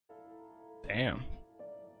Damn.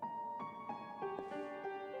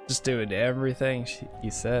 Just doing everything he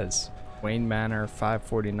says. Wayne Manor,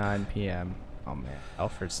 5:49 p.m. Oh man,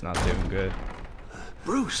 Alfred's not doing good.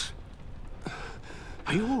 Bruce,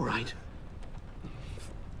 are you all right?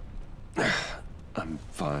 I'm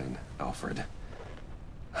fine, Alfred.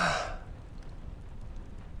 I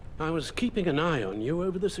was keeping an eye on you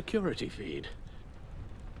over the security feed.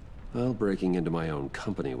 Well, breaking into my own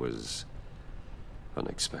company was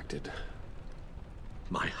unexpected.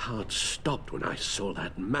 My heart stopped when I saw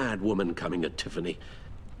that mad woman coming at Tiffany.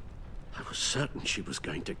 I was certain she was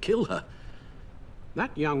going to kill her.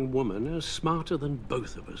 That young woman is smarter than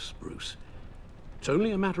both of us, Bruce. It's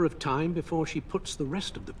only a matter of time before she puts the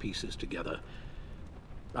rest of the pieces together.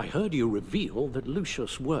 I heard you reveal that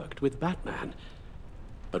Lucius worked with Batman.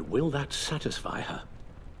 But will that satisfy her?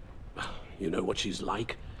 You know what she's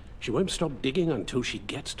like. She won't stop digging until she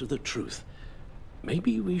gets to the truth.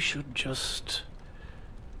 Maybe we should just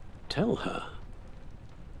tell her.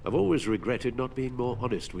 I've always regretted not being more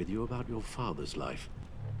honest with you about your father's life.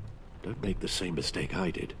 Don't make the same mistake I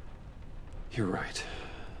did. You're right.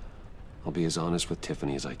 I'll be as honest with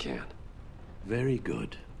Tiffany as I can. Very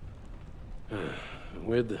good.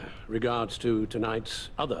 With regards to tonight's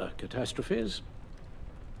other catastrophes,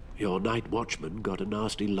 your night watchman got a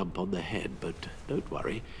nasty lump on the head, but don't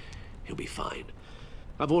worry, he'll be fine.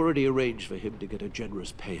 I've already arranged for him to get a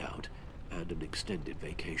generous payout and an extended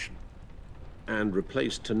vacation. And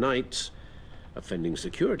replaced tonight's offending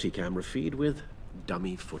security camera feed with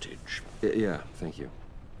dummy footage. Yeah, thank you.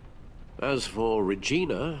 As for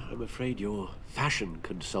Regina, I'm afraid your fashion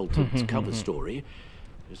consultant's cover story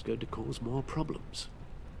is going to cause more problems.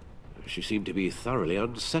 She seemed to be thoroughly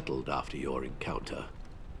unsettled after your encounter.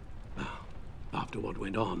 After what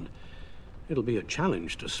went on, it'll be a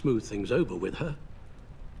challenge to smooth things over with her.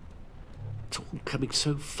 It's all coming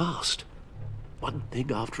so fast. One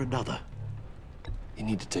thing after another. You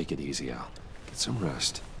need to take it easy, Al. Get some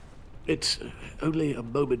rest. It's only a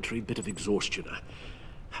momentary bit of exhaustion.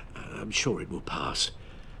 I'm sure it will pass.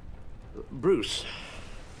 Bruce.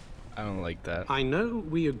 I don't like that. I know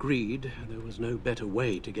we agreed there was no better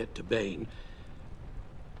way to get to Bane.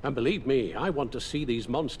 And believe me, I want to see these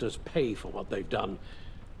monsters pay for what they've done.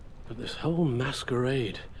 But this whole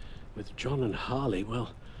masquerade with John and Harley,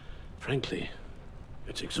 well, frankly,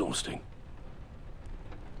 it's exhausting.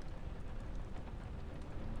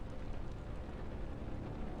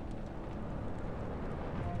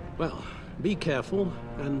 Well, be careful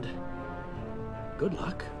and good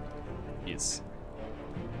luck. He's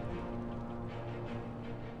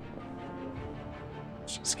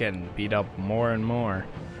just getting beat up more and more.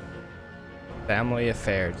 Family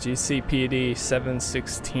Affair, GCPD,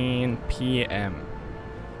 7:16 p.m.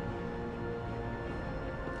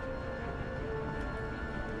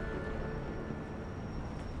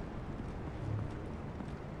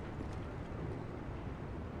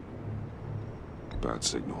 Bad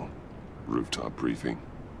signal. Rooftop briefing.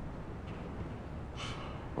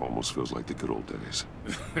 Almost feels like the good old days.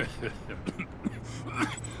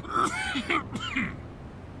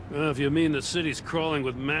 Well, if you mean the city's crawling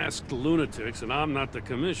with masked lunatics and I'm not the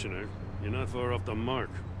commissioner, you're not far off the mark.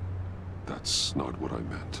 That's not what I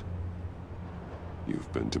meant.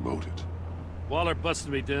 You've been demoted. Waller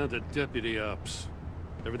busted me down to deputy ops.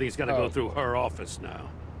 Everything's got to go through her office now.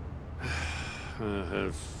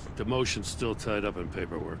 Demotion's still tied up in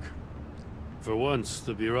paperwork. For once,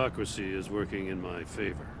 the bureaucracy is working in my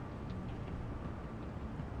favor.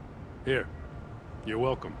 Here, you're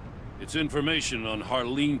welcome. It's information on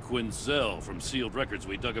Harleen Quinzel from sealed records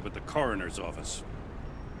we dug up at the coroner's office.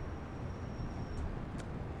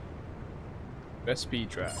 USB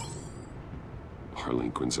drive.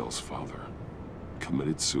 Harleen Quinzel's father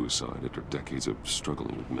committed suicide after decades of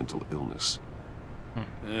struggling with mental illness.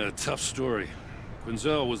 Yeah, tough story.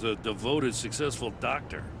 Quinzel was a devoted, successful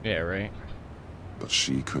doctor. Yeah, right. But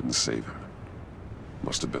she couldn't save him.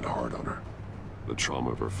 Must have been hard on her. The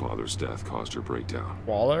trauma of her father's death caused her breakdown.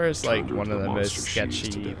 Waller is like Turned her one into of the most monster she is sketchy,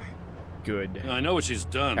 today. good I know what she's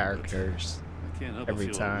done, but characters. I can't help but every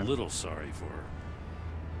feel time. a little sorry for her.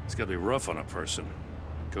 It's gotta be rough on a person,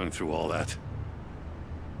 going through all that.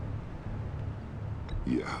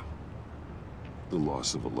 Yeah. The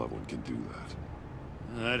loss of a loved one can do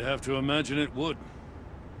that. I'd have to imagine it would.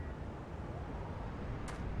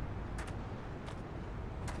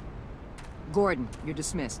 Gordon, you're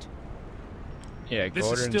dismissed. Yeah, This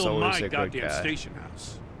Gordon's is still always my a good goddamn guy. station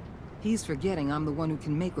house. He's forgetting I'm the one who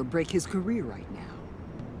can make or break his career right now.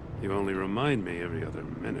 You only remind me every other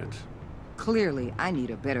minute. Clearly, I need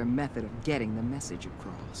a better method of getting the message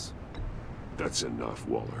across. That's enough,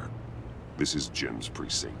 Waller. This is Jim's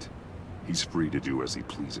precinct. He's free to do as he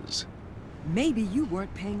pleases. Maybe you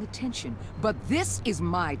weren't paying attention, but this is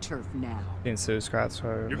my turf now. You're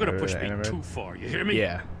gonna push me too far, you hear me?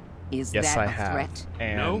 Yeah. Is Yes, that I a have. threat?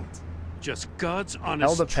 And No? Just God's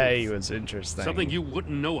honest Hell to Pay truth. was interesting. Something you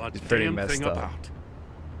wouldn't know a It's pretty damn messed thing up. about.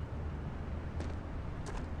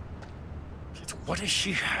 What does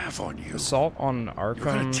she have on you? Assault on You're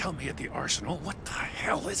gonna Arkham. tell me at the arsenal? What the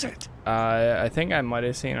hell is it? I think I might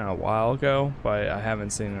have seen it a while ago, but I haven't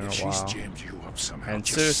seen it in If a she's while. jammed you up somehow, And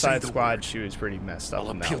just say Suicide the Squad, word. she was pretty messed up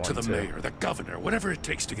I'll in that appeal one to the too. mayor, the governor, whatever it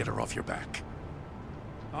takes to get her off your back.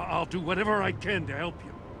 I'll do whatever I can to help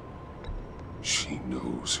you. She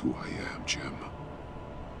knows who I am, Jim.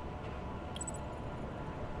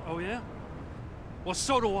 Oh, yeah? Well,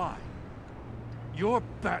 so do I. You're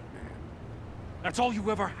Batman. That's all you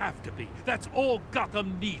ever have to be. That's all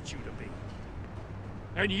Gotham needs you to be.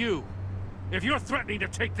 And you, if you're threatening to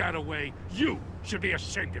take that away, you should be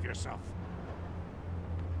ashamed of yourself.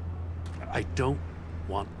 I don't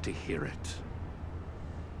want to hear it.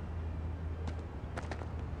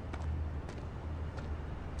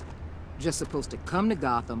 Just supposed to come to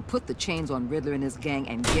Gotham, put the chains on Riddler and his gang,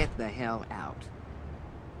 and get the hell out.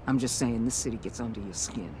 I'm just saying, this city gets under your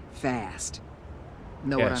skin. Fast.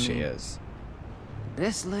 Know what I Yeah, mean? she is.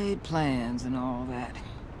 Best laid plans and all that.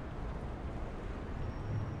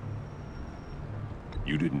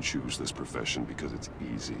 You didn't choose this profession because it's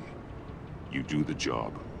easy. You do the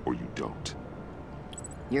job, or you don't.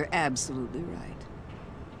 You're absolutely right.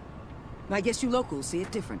 I guess you locals see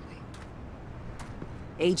it differently.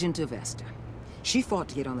 Agent of Esther. She fought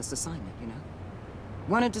to get on this assignment, you know?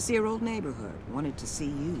 Wanted to see her old neighborhood. Wanted to see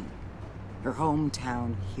you. Her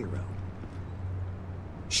hometown hero.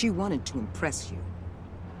 She wanted to impress you.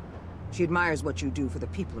 She admires what you do for the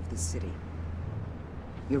people of this city.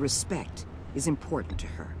 Your respect is important to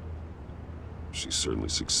her. She certainly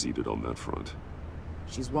succeeded on that front.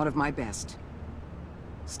 She's one of my best.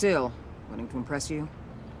 Still, wanting to impress you?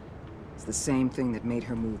 It's the same thing that made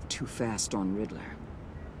her move too fast on Riddler.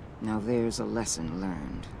 Now there's a lesson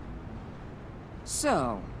learned.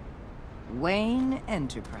 So, Wayne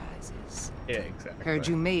Enterprises. Yeah, exactly. Heard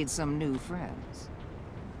you made some new friends.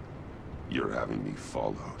 You're having me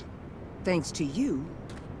followed. Thanks to you,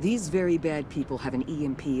 these very bad people have an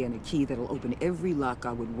EMP and a key that'll open every lock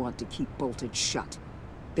I would want to keep bolted shut.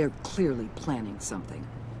 They're clearly planning something.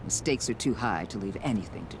 The stakes are too high to leave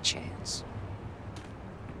anything to chance.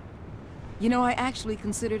 You know, I actually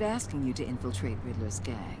considered asking you to infiltrate Riddler's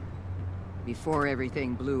gang. Before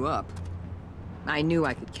everything blew up, I knew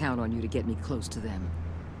I could count on you to get me close to them.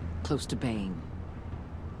 Close to Bane.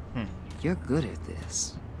 You're good at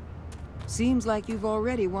this. Seems like you've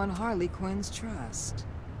already won Harley Quinn's trust.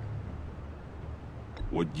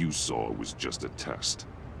 What you saw was just a test.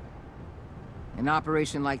 An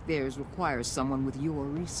operation like theirs requires someone with your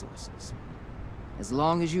resources. As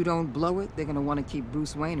long as you don't blow it, they're gonna want to keep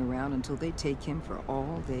Bruce Wayne around until they take him for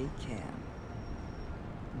all they can.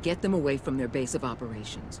 Get them away from their base of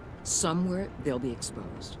operations. Somewhere they'll be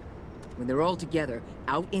exposed. When they're all together,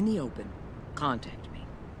 out in the open, contact me.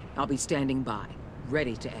 I'll be standing by,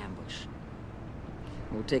 ready to ambush.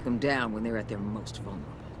 We'll take them down when they're at their most vulnerable.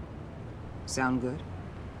 Sound good?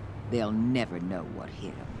 They'll never know what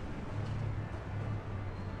hit them.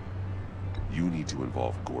 You need to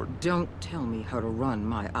involve Gordon. Don't tell me how to run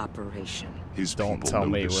my operation. His Don't people tell know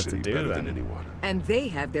me this what to city do, better then. than anyone. And they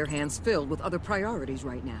have their hands filled with other priorities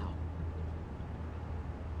right now.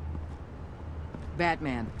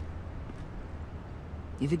 Batman.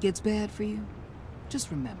 If it gets bad for you,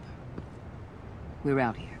 just remember. We're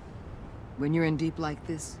out here. When you're in deep like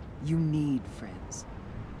this, you need friends.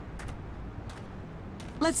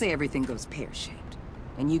 Let's say everything goes pear-shaped,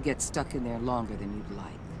 and you get stuck in there longer than you'd like.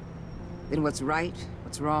 Then what's right,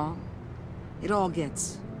 what's wrong, it all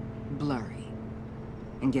gets blurry.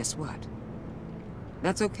 And guess what?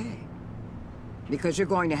 That's okay. Because you're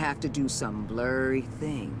going to have to do some blurry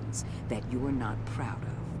things that you're not proud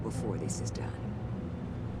of before this is done.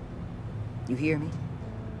 You hear me?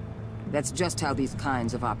 That's just how these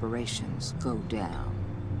kinds of operations go down.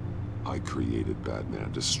 I created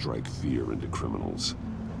Batman to strike fear into criminals,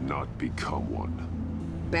 not become one.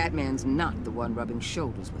 Batman's not the one rubbing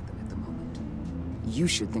shoulders with them at the moment. You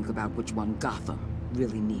should think about which one Gotham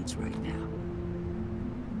really needs right now.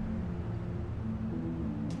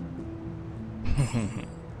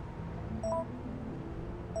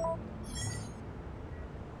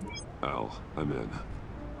 Al, I'm in.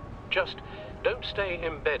 Just don't stay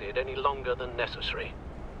embedded any longer than necessary.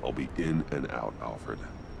 I'll be in and out, Alfred.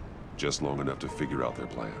 Just long enough to figure out their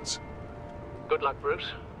plans. Good luck, Bruce.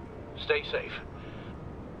 Stay safe.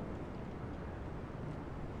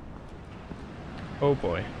 Oh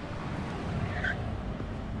boy.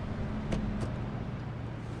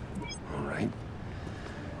 All right.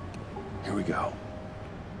 Here we go.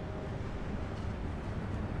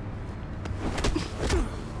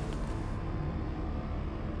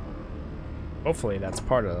 Hopefully that's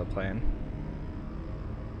part of the plan.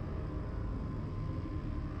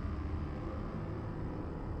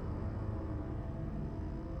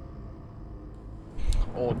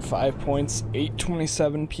 Old 5 points,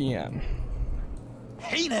 8:27 p.m.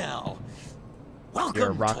 Hey now! Welcome You're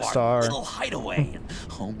a rock to our star. little hideaway.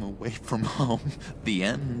 Home away from home. The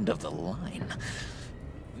end of the line.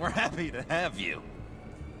 We're happy to have you.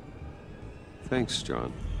 Thanks,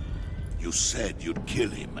 John. You said you'd kill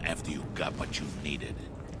him after you got what you needed.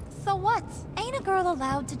 So what? Ain't a girl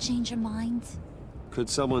allowed to change her mind? Could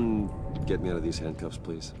someone get me out of these handcuffs,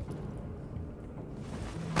 please?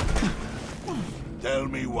 Tell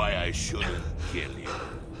me why I shouldn't kill you.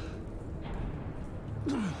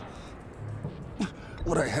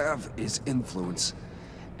 What I have is influence,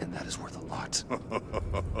 and that is worth a lot.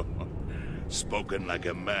 Spoken like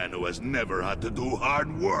a man who has never had to do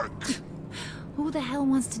hard work. Who the hell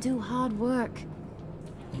wants to do hard work?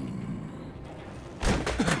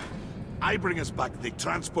 I bring us back the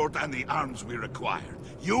transport and the arms we require.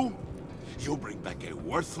 You bring back a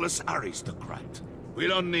worthless aristocrat. We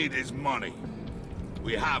don't need his money.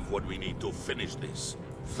 We have what we need to finish this.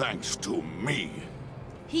 Thanks to me.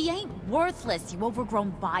 He ain't worthless, you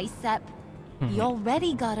overgrown bicep. He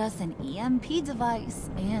already got us an EMP device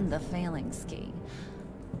and the failing ski.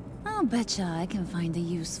 I'll betcha I can find a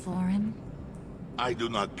use for him. I do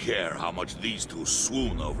not care how much these two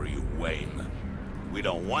swoon over you, Wayne. We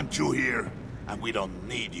don't want you here, and we don't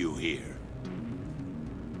need you here.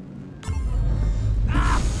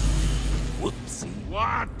 Ah! Whoopsie.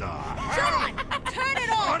 What the hell? Turn it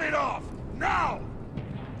off! Turn it off! Now!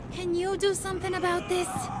 Can you do something about this?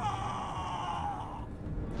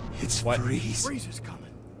 It's What? Freeze. Freeze is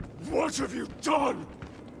coming. What have you done?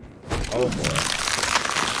 Oh boy.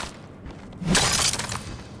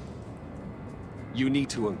 You need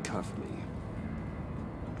to uncuff me.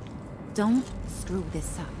 Don't screw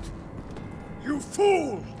this up. You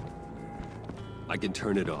fool! I can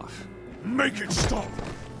turn it off. Make it stop,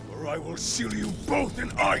 or I will seal you both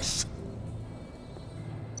in ice!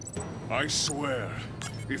 I swear,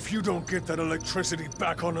 if you don't get that electricity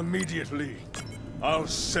back on immediately, I'll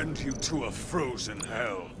send you to a frozen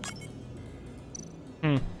hell.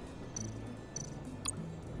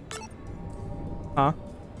 Huh?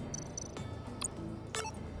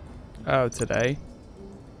 Oh, today?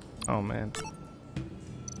 Oh, man.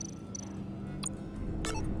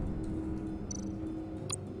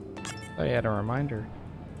 Oh, you had a reminder.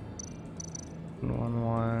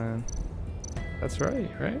 1-1. That's right,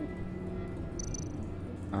 right?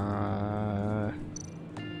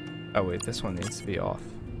 Oh, wait, this one needs to be off.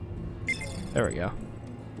 There we go.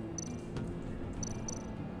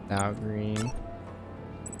 Now green.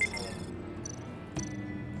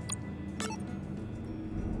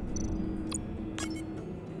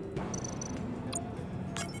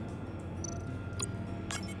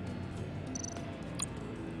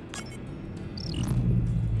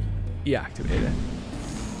 Deactivate it.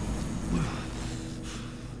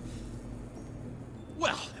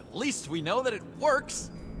 Well, at least we know that it works.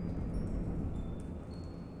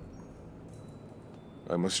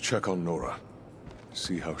 I must check on Nora.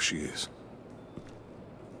 See how she is.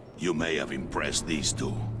 You may have impressed these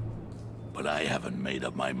two, but I haven't made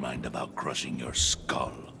up my mind about crushing your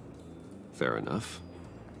skull. Fair enough.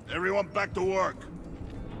 Everyone back to work.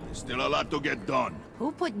 There's still a lot to get done.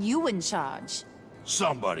 Who put you in charge?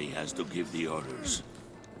 Somebody has to give the orders.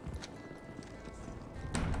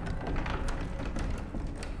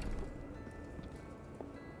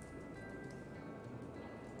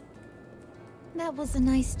 That was a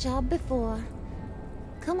nice job before.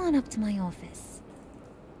 Come on up to my office.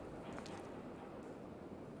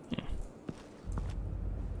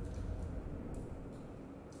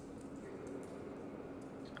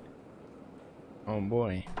 Oh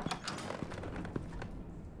boy.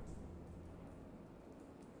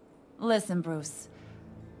 Listen, Bruce.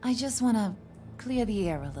 I just want to clear the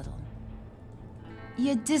air a little.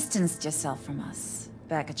 You distanced yourself from us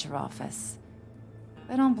back at your office.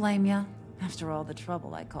 I don't blame you, after all the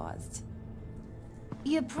trouble I caused.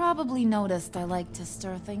 You probably noticed I like to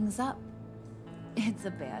stir things up. It's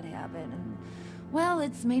a bad habit, and, well,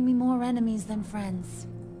 it's made me more enemies than friends.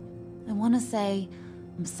 I want to say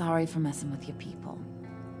I'm sorry for messing with your people.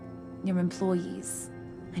 Your employees.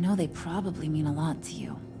 I know they probably mean a lot to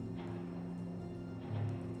you.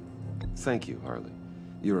 Thank you, Harley.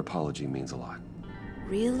 Your apology means a lot.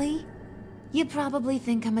 Really? You probably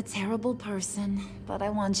think I'm a terrible person, but I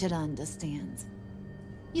want you to understand.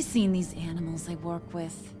 You've seen these animals I work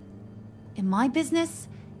with. In my business,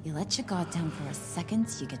 you let your guard down for a second,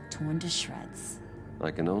 you get torn to shreds.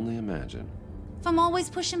 I can only imagine. If I'm always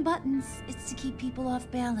pushing buttons, it's to keep people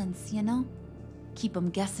off balance, you know? Keep them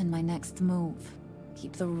guessing my next move.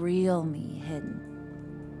 Keep the real me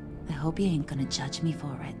hidden. I hope you ain't gonna judge me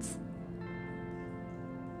for it.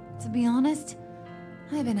 To be honest,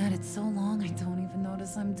 I've been at it so long I don't even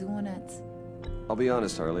notice I'm doing it. I'll be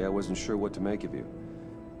honest, Harley, I wasn't sure what to make of you.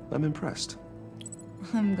 I'm impressed.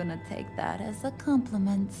 I'm gonna take that as a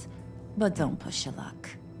compliment, but don't push your luck.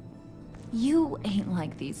 You ain't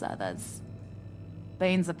like these others.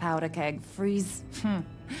 Bane's a powder keg, Freeze.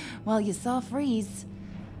 Well, you saw Freeze.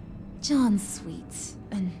 John's sweet,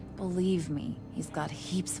 and believe me, he's got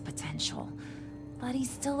heaps of potential. But he's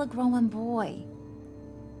still a growing boy.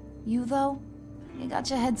 You, though, you got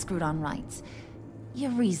your head screwed on right.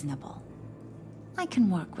 You're reasonable. I can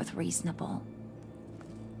work with reasonable.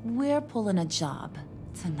 We're pulling a job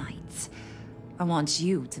tonight. I want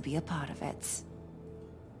you to be a part of it.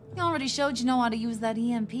 You already showed you know how to use that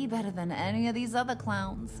EMP better than any of these other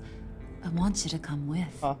clowns. I want you to come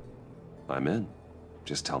with. Huh. I'm in.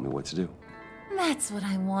 Just tell me what to do. That's what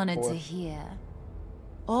I wanted to hear.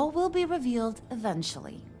 All will be revealed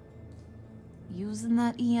eventually. Using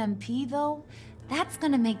that EMP, though, that's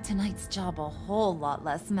gonna make tonight's job a whole lot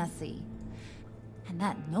less messy. And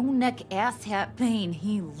that no-neck asshat Bane,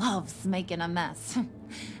 he loves making a mess.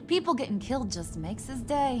 People getting killed just makes his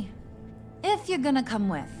day. If you're gonna come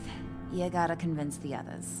with, you gotta convince the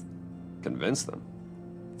others. Convince them?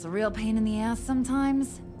 It's a real pain in the ass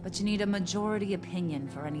sometimes, but you need a majority opinion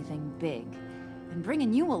for anything big. And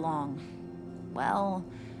bringing you along, well,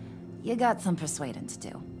 you got some persuading to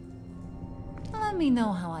do. Let me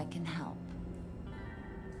know how I can help.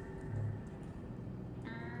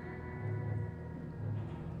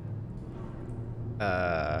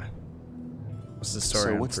 What's the story?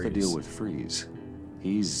 So on what's the Freeze? deal with Freeze?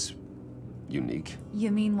 He's unique.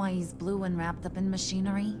 You mean why he's blue and wrapped up in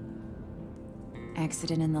machinery?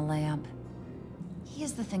 Accident in the lab.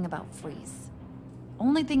 Here's the thing about Freeze.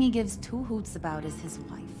 Only thing he gives two hoots about is his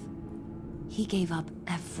wife. He gave up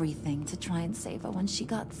everything to try and save her when she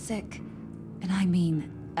got sick. And I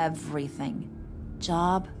mean everything.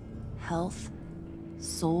 Job, health,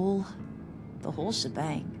 soul, the whole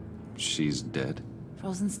shebang. She's dead?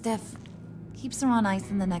 Frozen stiff. Keeps her on ice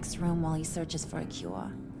in the next room while he searches for a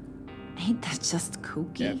cure. Ain't that just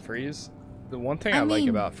kooky? Yeah, Freeze. The one thing I like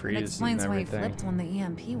about Freeze it explains and why he everything. flipped when the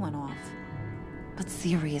EMP went off. But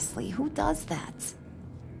seriously, who does that?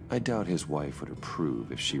 I doubt his wife would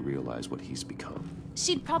approve if she realized what he's become.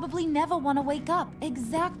 She'd probably never want to wake up.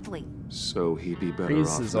 Exactly. So he'd be better Freeze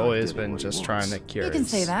off has not always getting been what he just wants. trying to cure You can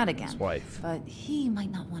say his that again. wife. But he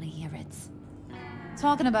might not want to hear it.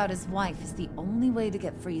 Talking about his wife is the only way to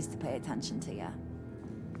get Freeze to pay attention to you.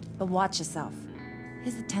 But watch yourself.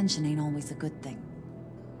 His attention ain't always a good thing.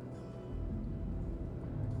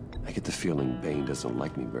 I get the feeling Bane doesn't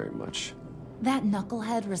like me very much. That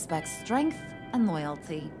knucklehead respects strength and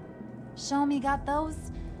loyalty. Show him you got those,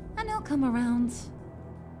 and he'll come around.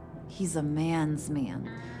 He's a man's man.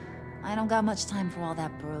 I don't got much time for all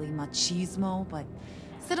that burly machismo, but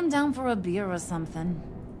sit him down for a beer or something.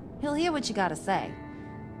 He'll hear what you gotta say.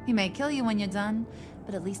 He may kill you when you're done,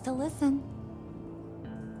 but at least he'll listen.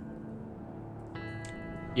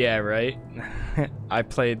 Yeah, right. I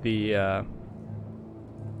played the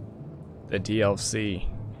DLC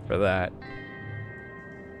for that.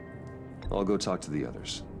 I'll go talk to the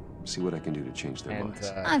others. See what I can do to change their And minds.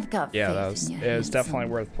 I've got yeah, faith in you, it was definitely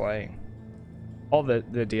handsome. worth playing. All the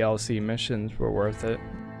DLC missions were worth it.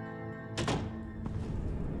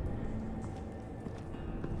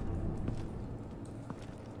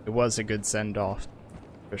 It was a good send-off,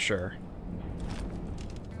 for sure.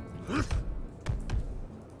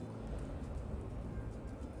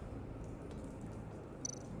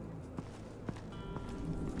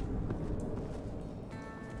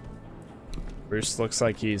 Bruce looks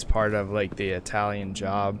like he's part of like the Italian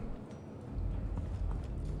Job,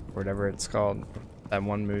 whatever it's called, that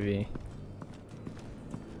one movie.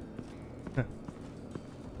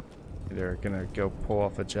 They're gonna go pull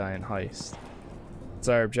off a giant heist. It's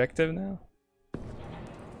our objective now?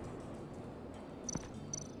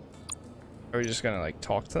 Are we just gonna like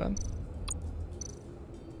talk to them?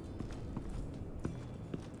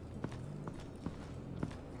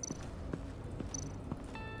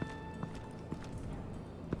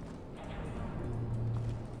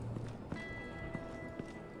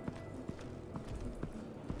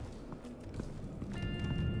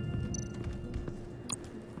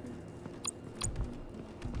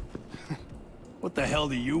 What the hell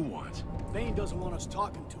do you want? Bane doesn't want us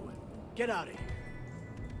talking to him. Get out of here.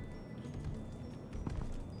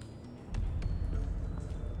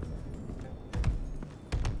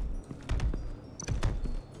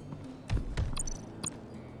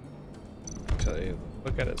 Actually,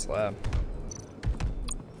 look at his lab.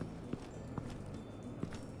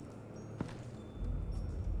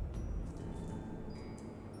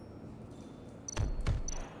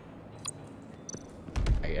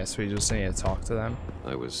 I guess we just need to talk to them.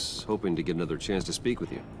 I was hoping to get another chance to speak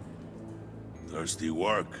with you. Thirsty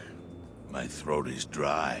work. My throat is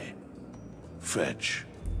dry. Fetch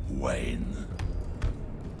Wayne.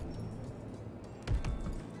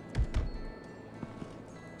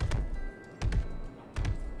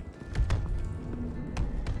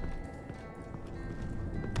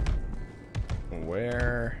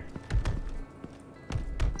 Where?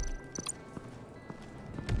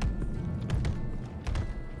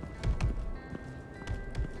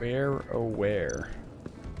 Where, oh where?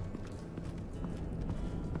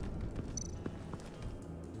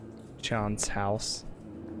 John's house.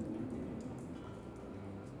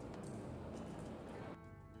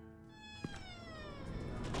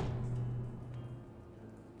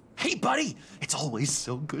 Hey, buddy! It's always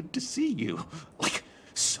so good to see you. Like,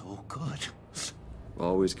 so good.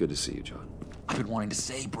 Always good to see you, John. I've been wanting to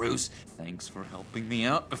say, Bruce, thanks for helping me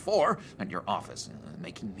out before at your office,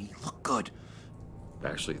 making me look good.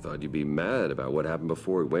 Actually thought you'd be mad about what happened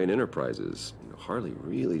before Wayne Enterprises. You know, Harley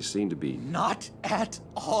really seemed to be... Not at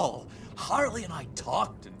all. Harley and I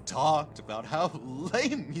talked and talked about how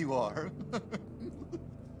lame you are.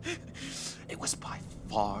 It was by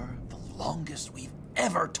far the longest we've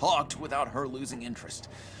ever talked without her losing interest.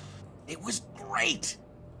 It was great.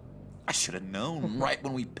 I should have known right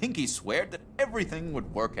when we pinky sweared that everything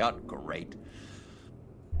would work out great.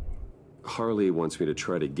 Harley wants me to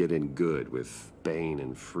try to get in good with Bane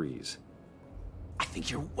and Freeze. I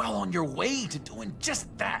think you're well on your way to doing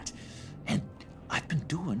just that. And I've been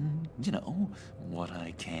doing, you know, what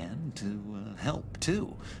I can to help,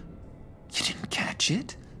 too. You didn't catch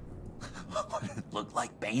it? When it looked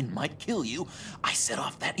like Bane might kill you, I set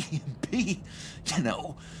off that EMP, you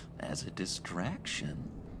know, as a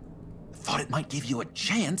distraction. Thought it might give you a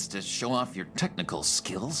chance to show off your technical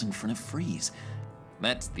skills in front of Freeze.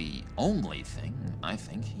 That's the only thing I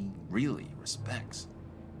think he really respects.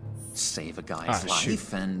 Save a guy's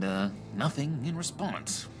life and nothing in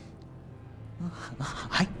response.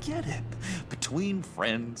 I get it. Between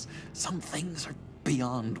friends, some things are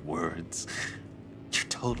beyond words. You're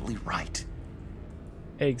totally right.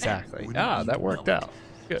 Exactly. Ah, that worked out.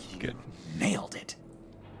 Good, good. Nailed it.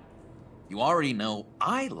 You already know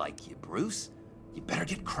I like you, Bruce. You better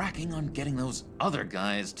get cracking on getting those other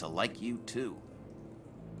guys to like you, too.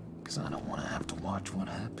 Because I don't want to have to watch what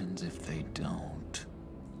happens if they don't.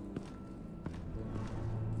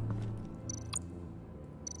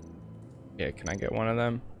 Yeah, can I get one of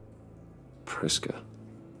them? Priska.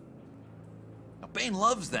 Now, Bane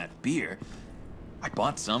loves that beer. I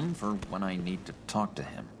bought some for when I need to talk to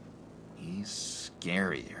him. He's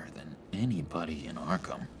scarier than anybody in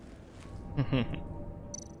Arkham.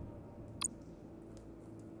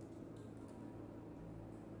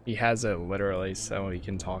 He has it literally so he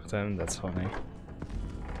can talk to him. That's funny.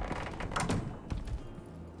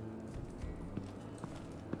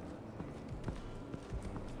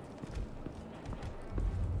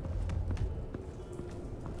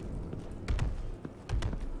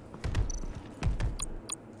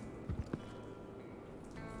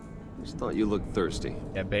 Just thought you looked thirsty.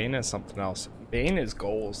 Yeah, Bane is something else. Bane is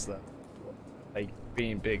goals though. Like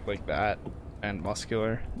being big like that and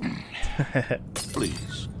muscular.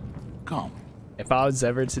 Please, come. If I was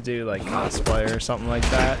ever to do like cosplay or something like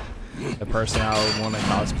that, the person I would want to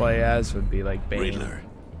cosplay as would be like Bane. Riddler,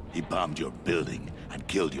 he bombed your building and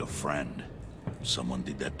killed your friend. Someone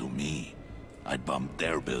did that to me. I'd bomb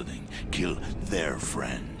their building, kill their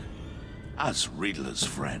friend. As Riddler's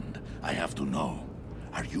friend, I have to know,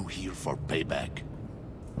 are you here for payback?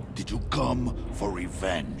 Did you come for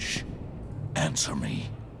revenge? Answer me,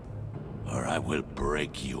 or I will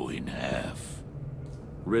break you in half.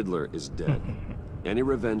 Riddler is dead. Any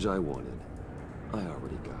revenge I wanted, I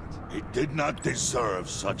already got. He did not deserve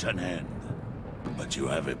such an end. But you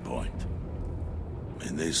have a point.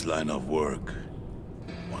 In this line of work,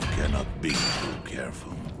 one cannot be too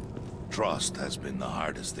careful. Trust has been the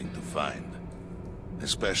hardest thing to find,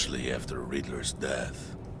 especially after Riddler's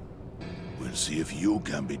death. We'll see if you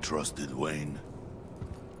can be trusted, Wayne.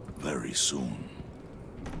 Very soon.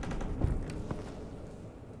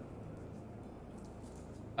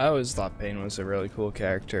 I always thought Bane was a really cool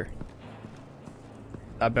character.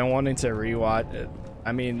 I've been wanting to rewatch it.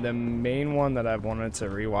 I mean, the main one that I've wanted to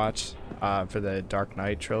rewatch for the Dark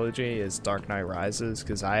Knight trilogy is Dark Knight Rises,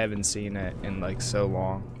 because I haven't seen it in like so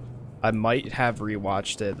long. I might have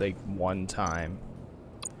rewatched it like one time.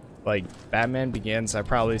 Like Batman Begins, I've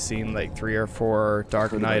probably seen like 3 or 4.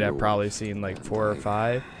 Dark Knight, I've probably seen like 4 or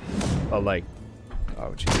 5. But like,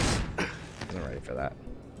 oh Jesus, I wasn't ready for that.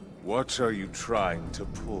 What are you trying to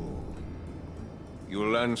pull?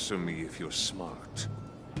 You'll answer me if you're smart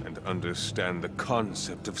and understand the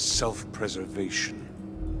concept of self-preservation.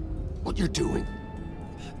 What you're doing,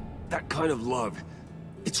 that kind of love,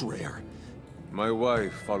 it's rare. My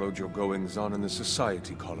wife followed your goings-on in the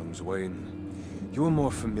society columns, Wayne. You were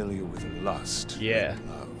more familiar with lust yeah. than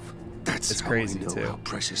love. That's it's how crazy I know too. How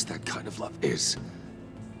precious that kind of love is.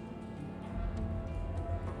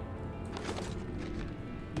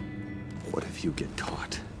 What if you get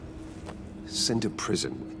caught? Sent to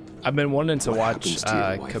prison. I've been wanting to What watch happens to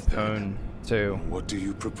your wife Capone too. What do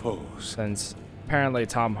you propose? Since apparently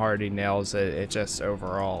Tom Hardy nails it, it just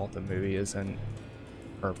overall the movie isn't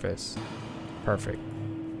perfect.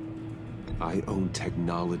 I own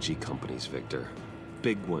technology companies, Victor.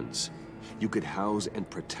 Big ones. You could house and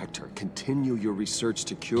protect her. Continue your research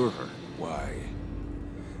to cure her. Why?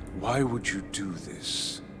 Why would you do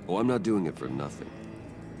this? Oh, I'm not doing it for nothing.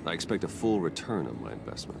 I expect a full return on my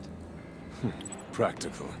investment.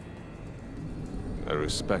 Practical. I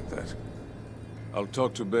respect that. I'll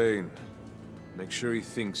talk to Bane. Make sure he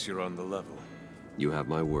thinks you're on the level. You have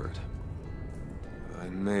my word. I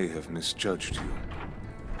may have misjudged you.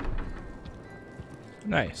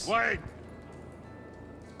 Nice. Wait!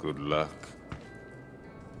 Good luck.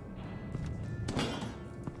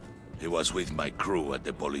 He was with my crew at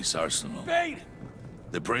the police arsenal. Bane!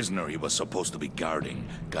 The prisoner he was supposed to be guarding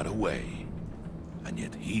got away. And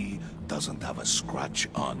yet he doesn't have a scratch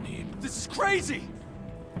on him. This is crazy!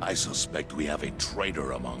 I suspect we have a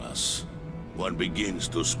traitor among us. One begins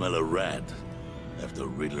to smell a rat after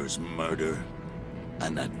Riddler's murder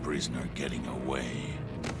and that prisoner getting away.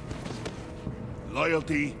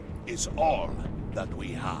 Loyalty is all that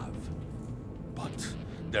we have. But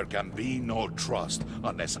there can be no trust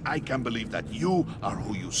unless I can believe that you are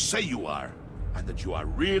who you say you are, and that you are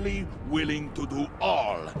really willing to do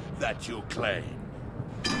all that you claim.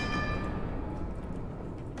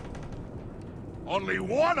 Only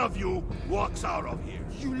one of you walks out of here.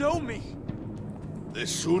 You know me! The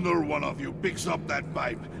sooner one of you picks up that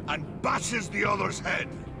pipe and bashes the other's head,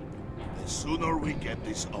 the sooner we get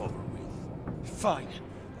this over with. Fine.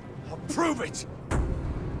 I'll prove it!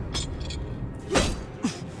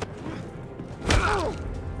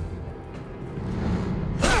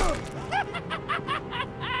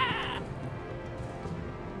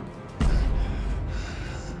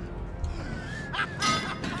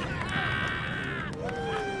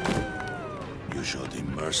 You showed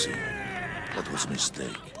him mercy. That was a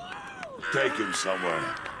mistake. Take him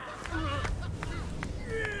somewhere.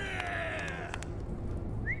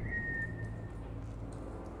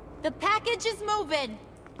 The package is moving.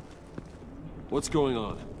 What's going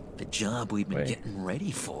on? The job we've been getting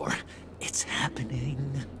ready for. It's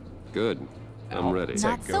happening. Good. I'm ready.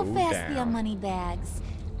 Not so fast, Leo Moneybags.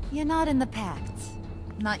 You're not in the pact.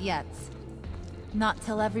 Not yet. Not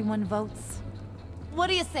till everyone votes. What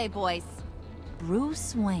do you say, boys?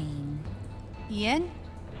 Bruce Wayne. In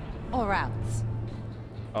or out?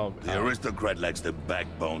 Oh, the aristocrat lacks the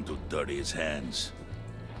backbone to dirty his hands.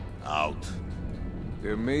 Out.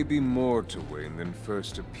 There may be more to Wayne than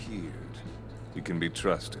first appeared. He can be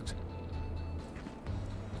trusted.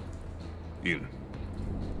 In.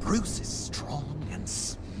 Bruce is strong and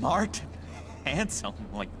smart and handsome,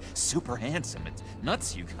 like super handsome. It's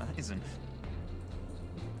nuts, you guys, and...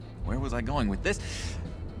 Where was I going with this?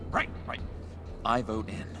 Right. I vote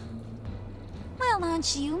in. Well,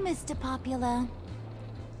 aren't you, Mr. Popular?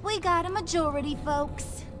 We got a majority,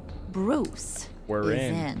 folks. Bruce We're is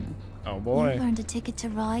in. Oh boy. You've earned a ticket to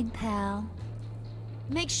ride, pal.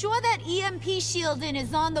 Make sure that EMP shielding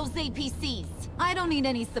is on those APCs. I don't need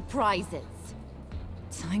any surprises.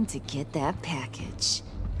 Time to get that package.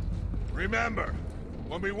 Remember,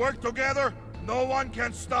 when we work together, no one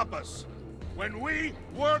can stop us. When we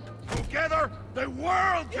work together, the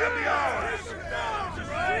world can be ours!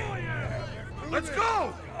 Let's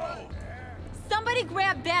go! Somebody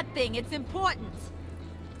grab that thing, it's important.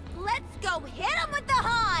 Let's go hit him with the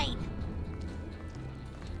hind!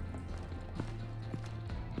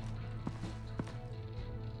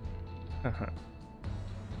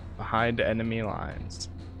 Behind enemy lines.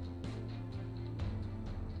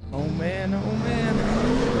 Oh man, oh man.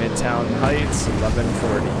 Midtown Heights,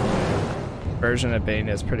 1140. version of Bane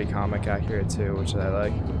is pretty comic accurate too, which I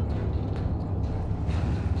like.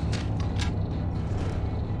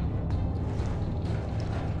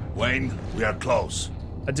 Wayne, we are close.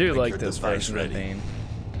 I do Make like your this device version ready. of Bane.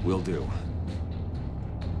 Will do.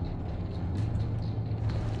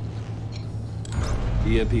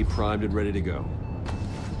 EMP primed and ready to go.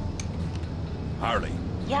 Harley.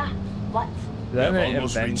 Yeah, what? Is that We have an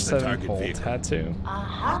almost Avenged reached the target Sevenfold vehicle. tattoo?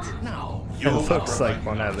 No. It looks like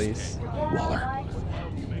one at least. Waller,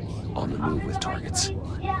 on the move with targets.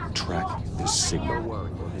 Track this signal.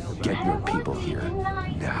 Get your people here,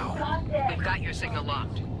 now. We've got your signal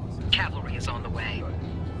locked. Cavalry is on the way.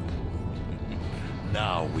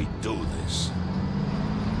 Now we do this.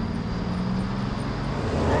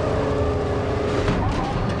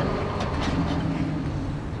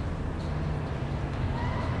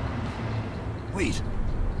 Wait,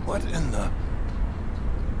 what in the...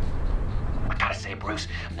 I gotta say, Bruce,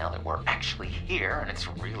 now that we're actually here and it's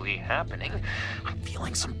really happening, I'm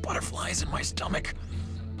feeling some butterflies in my stomach.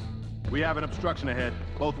 We have an obstruction ahead,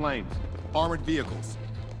 both lanes. Armored vehicles.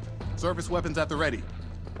 Service weapons at the ready.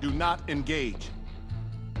 Do not engage.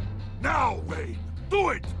 Now, Wayne! Do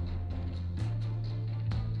it!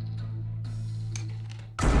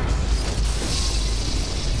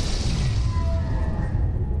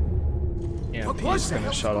 Yeah, he's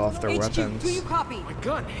gonna shut off their weapons. Do you copy? My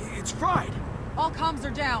gun, it's fried. All comms are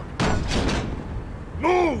down.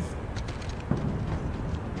 Move!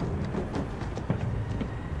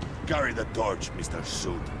 Carry the torch, Mr.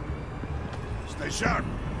 Suit. Stay sharp.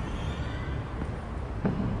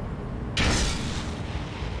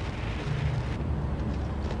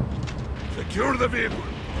 Secure the vehicle.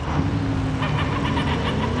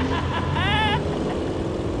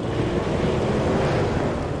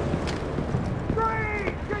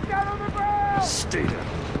 Get down on the ground! Stay down.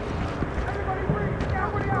 Everybody breathe!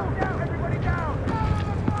 Down, down! Everybody down! Down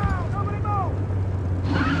on the ground! Nobody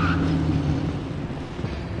move!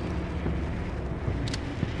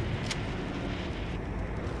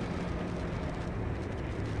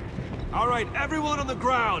 All right, everyone on the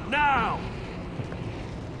ground, now!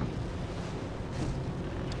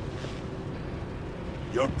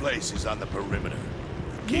 Your place is on the perimeter.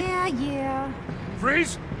 Yeah.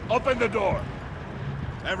 Freeze! Open the door!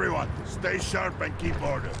 Everyone, stay sharp and keep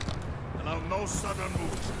order. Allow no sudden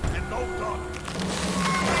moves, and no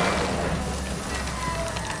talk.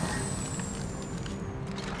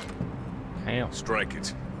 Damn. Strike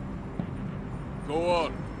it. Go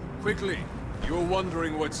on. Quickly. You're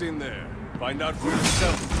wondering what's in there. Find out for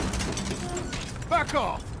yourself. Back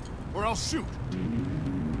off, or I'll shoot.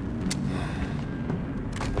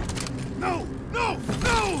 No! No!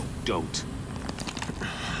 No! Don't.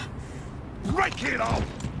 Break it out!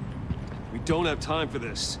 We don't have time for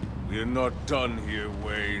this. We're not done here,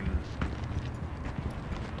 Wayne.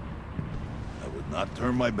 I would not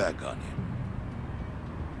turn my back on him.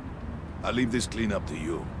 I'll leave this cleanup to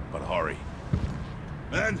you, but hurry.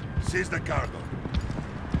 And seize the cargo.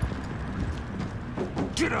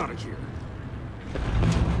 Get out of here.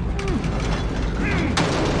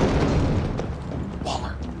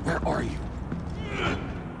 Waller, where are you?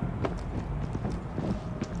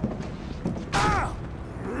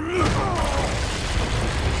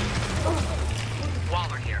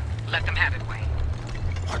 Waller here. Let them have it, Wayne.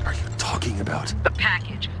 What are you talking about? The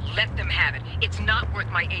package. Let them have it. It's not worth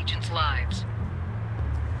my agents' lives.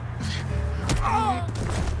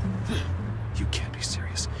 You can't be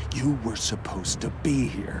serious. You were supposed to be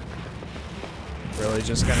here. Really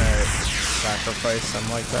just gonna sacrifice them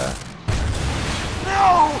like that?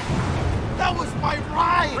 No! That was my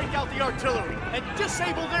ride! Break out the artillery and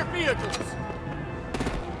disable their vehicles!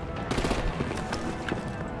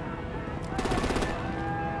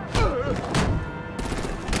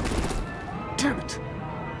 Damn it!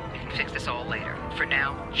 We can fix this all later. For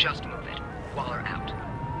now, just move it. Waller out.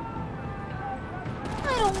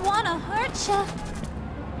 I don't want to hurt you,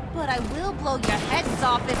 but I will blow your heads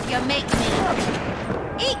off if you make me.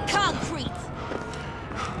 Eat concrete!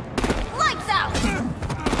 Lights out!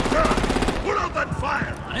 Put out that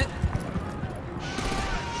fire! On it?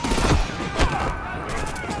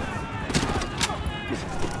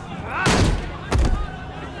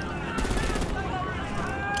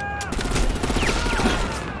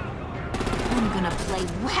 I'm gonna play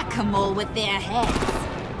whack-a-mole with their heads.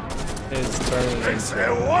 It's turning It's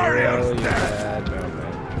into a a warrior's really death. bad moment.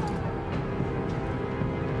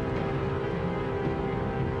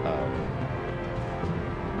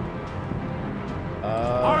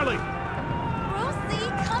 Harley! Brucey,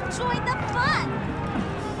 come join the fun!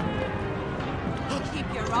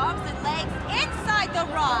 Keep your arms and legs inside the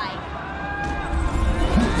ride!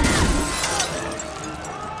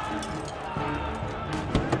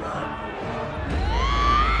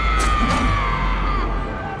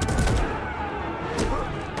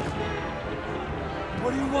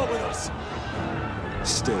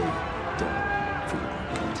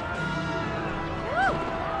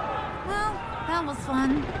 That was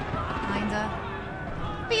fun. Kinda.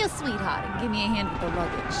 Be a sweetheart and give me a hand with the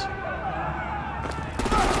luggage.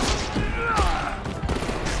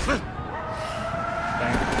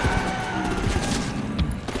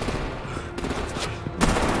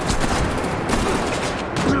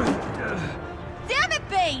 Damn it,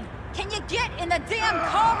 Bane! Can you get in the damn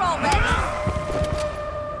car already?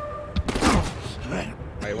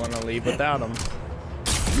 I want to leave without him.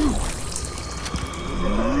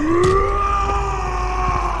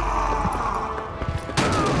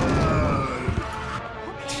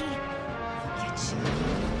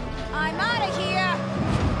 I'm out of here!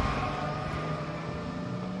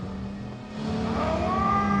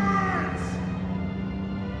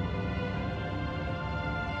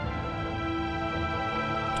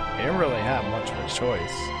 He didn't really have much of a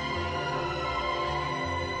choice.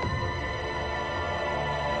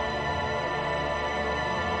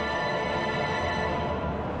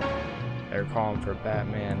 They're calling for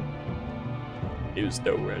Batman. He was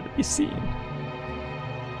nowhere to be seen.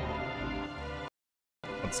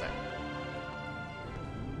 One sec.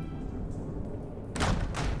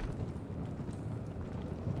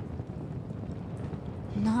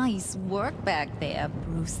 Nice work back there,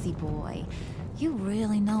 Brucey boy. You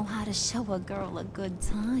really know how to show a girl a good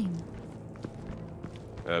time.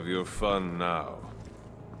 Have your fun now.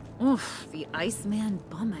 Oof, the Iceman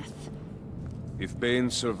bummeth. If Bane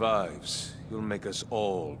survives, you'll make us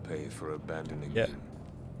all pay for abandoning him.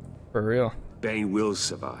 For real. Bane will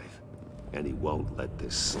survive, and he won't let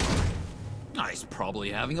this slide. He's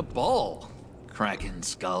probably having a ball, cracking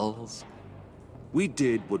skulls. We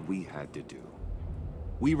did what we had to do.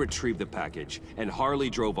 We retrieved the package, and Harley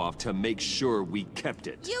drove off to make sure we kept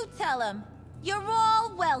it. You tell him. You're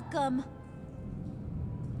all welcome.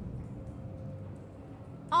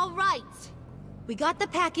 All right. We got the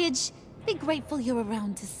package. Be grateful you're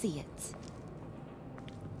around to see it.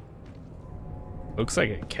 Looks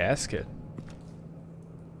like a casket.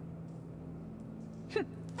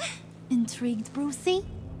 Intrigued, Brucey?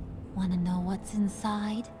 Wanna know what's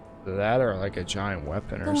inside? That or like a giant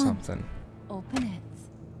weapon or Go on. something. Open it.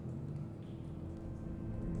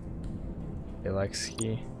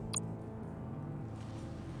 Alexi.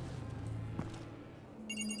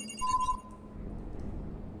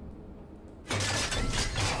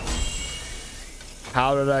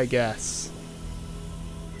 How did I guess?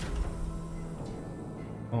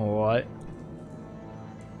 What?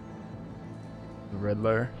 The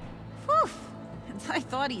Riddler? Whew! I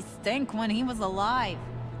thought he stank when he was alive.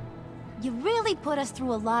 You really put us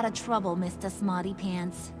through a lot of trouble, Mr. Smarty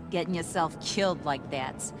Pants. Getting yourself killed like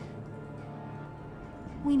that.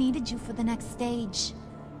 We needed you for the next stage.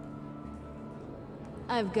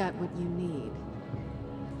 I've got what you need.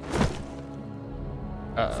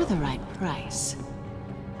 For the right price.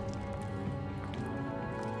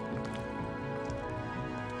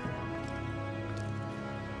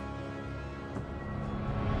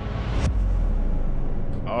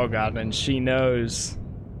 Oh god, and she knows.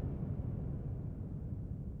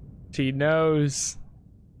 She knows.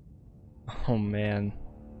 Oh man.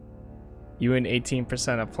 You and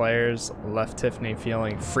 18% of players left Tiffany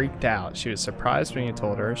feeling freaked out. She was surprised when you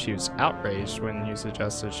told her. She was outraged when you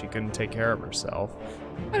suggested she couldn't take care of herself.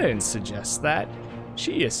 I didn't suggest that.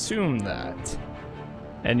 She assumed that.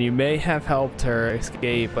 And you may have helped her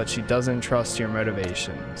escape, but she doesn't trust your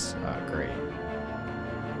motivations. Great.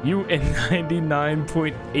 You and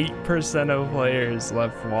 99.8% of players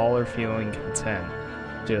left Waller feeling content.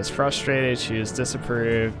 She was frustrated, she was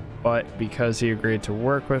disapproved, but because you agreed to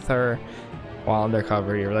work with her while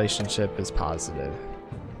undercover, your relationship is positive.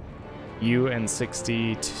 You and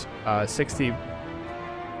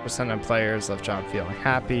 60% of players left John feeling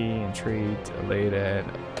happy, intrigued, elated,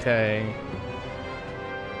 okay.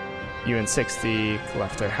 You and 60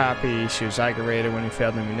 left her happy. She was aggravated when you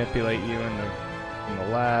failed to manipulate you in the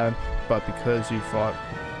lab, but because you fought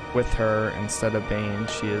with her instead of Bane,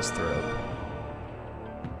 she is thrilled.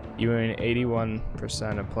 You and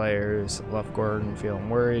 81% of players left Gordon feeling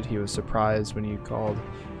worried. He was surprised when you called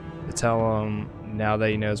to tell him now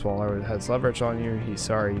that he knows Waller has leverage on you. He's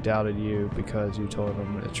sorry he doubted you because you told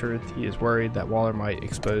him the truth. He is worried that Waller might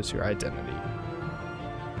expose your identity.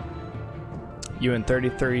 You and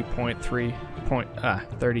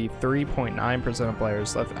 33.9% of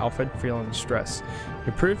players left Alfred feeling stressed.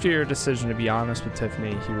 You proved your decision to be honest with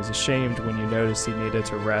Tiffany. He was ashamed when you noticed he needed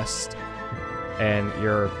to rest, and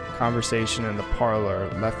your conversation in the parlor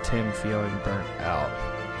left him feeling burnt out.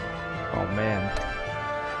 Oh man.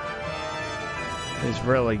 He's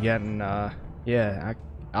really getting, yeah,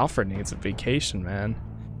 Alfred needs a vacation, man.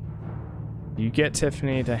 You get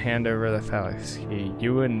Tiffany to hand over the fax key.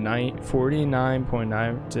 You and Knight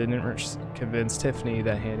 49.9 didn't convince Tiffany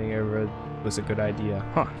that handing over was a good idea.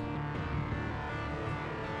 Huh.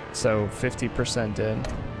 So 50% did.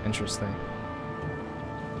 Interesting.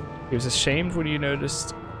 He was ashamed when you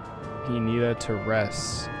noticed he needed to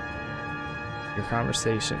rest. Your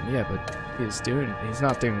conversation. Yeah, but he's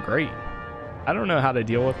not doing great. I don't know how to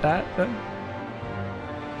deal with that then.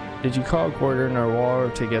 Did you call Gordon or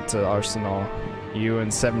Waller to get to Arsenal? You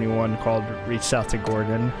and 71 reached out to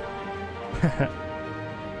Gordon.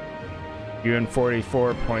 You and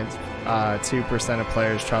 44.2% of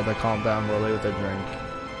players tried to calm down Willie with a drink.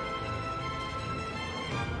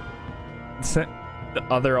 The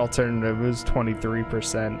other alternative was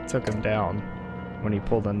 23% took him down when he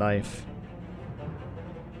pulled a knife.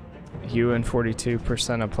 You and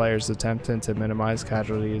 42% of players attempted to minimize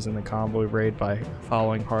casualties in the convoy raid by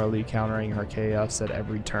following Harley, countering her chaos at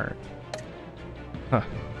every turn. Huh.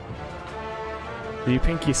 Do you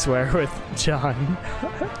pinky swear with John?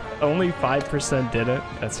 Only 5% did it.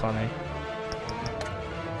 That's funny.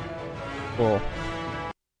 Cool.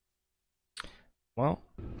 Well,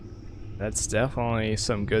 that's definitely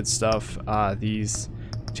some good stuff. These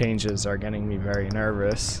changes are getting me very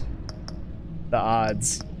nervous. The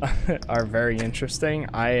odds are very interesting.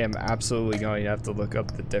 I am absolutely going to have to look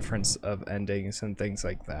up the difference of endings and things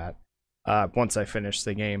like that once I finish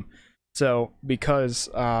the game. So because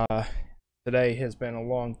today has been a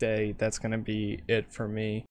long day, that's going to be it for me.